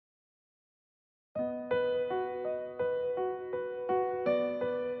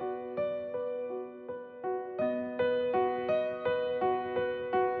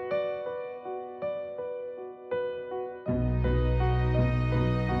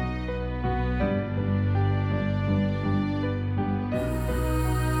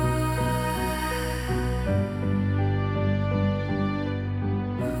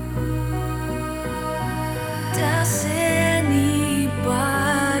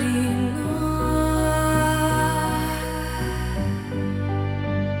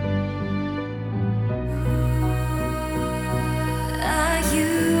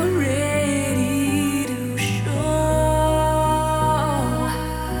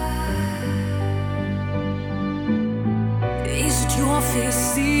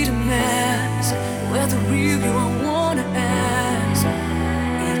face it a mask. Whether real you I wanna ask.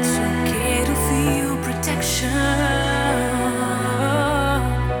 It's okay to feel protection.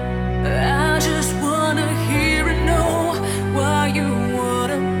 I just wanna hear and know why you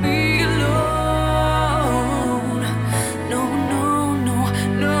wanna be alone. No, no, no,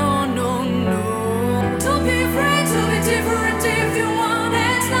 no, no, no. Don't be afraid to be different if you want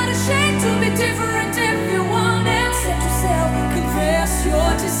it. It's not a shame to be different if you want it. Set yourself, confess your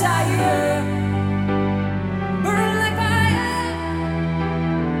desire. Burn like fire.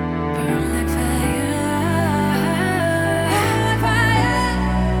 Burn like fire. Burn like fire.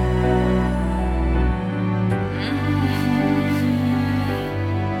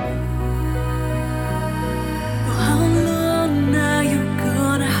 For how long now you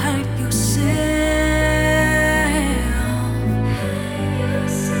gonna hide yourself?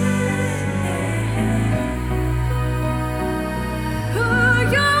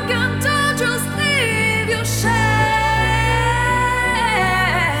 You can do, just leave your shame.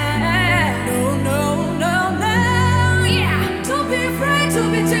 No, no, no, no, yeah. Don't be afraid to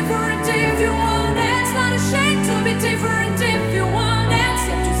be different if you want it. It's not a shame to be different if you want it.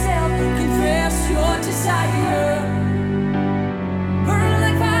 Accept yourself, confess your desire. Burn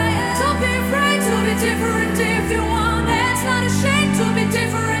like fire. Don't be afraid to be different if you want it. It's not a shame to be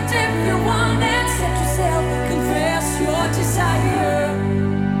different if you want it. Accept yourself, confess your desire.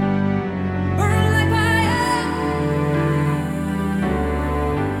 Burn like fire.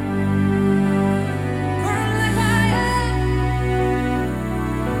 Burn like fire.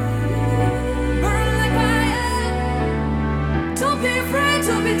 Burn like fire. Don't be afraid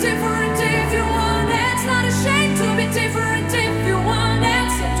to be different if you want it. It's not a shame to be different if you want it.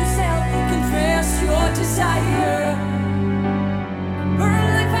 Accept yourself, confess your desire. Burn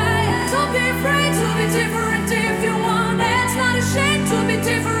like fire. Don't be afraid to be different if you